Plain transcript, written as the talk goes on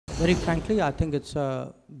Very frankly, I think it's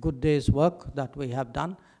a good day's work that we have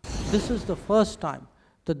done. This is the first time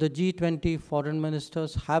that the G20 Foreign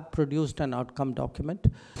Ministers have produced an outcome document.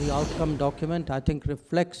 The outcome document, I think,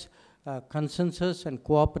 reflects consensus and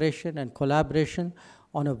cooperation and collaboration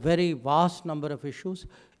on a very vast number of issues.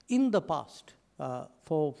 In the past,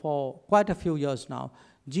 for quite a few years now,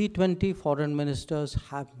 G20 Foreign Ministers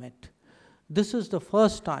have met. This is the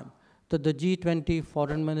first time that the G20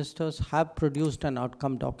 Foreign Ministers have produced an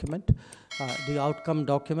outcome document. The outcome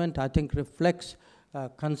document, I think, reflects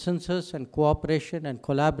consensus and cooperation and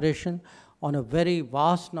collaboration on a very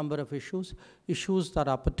vast number of issues that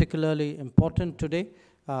are particularly important today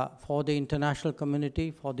for the international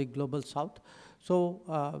community, for the global south. So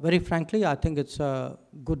very frankly, I think it's a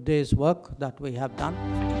good day's work that we have done.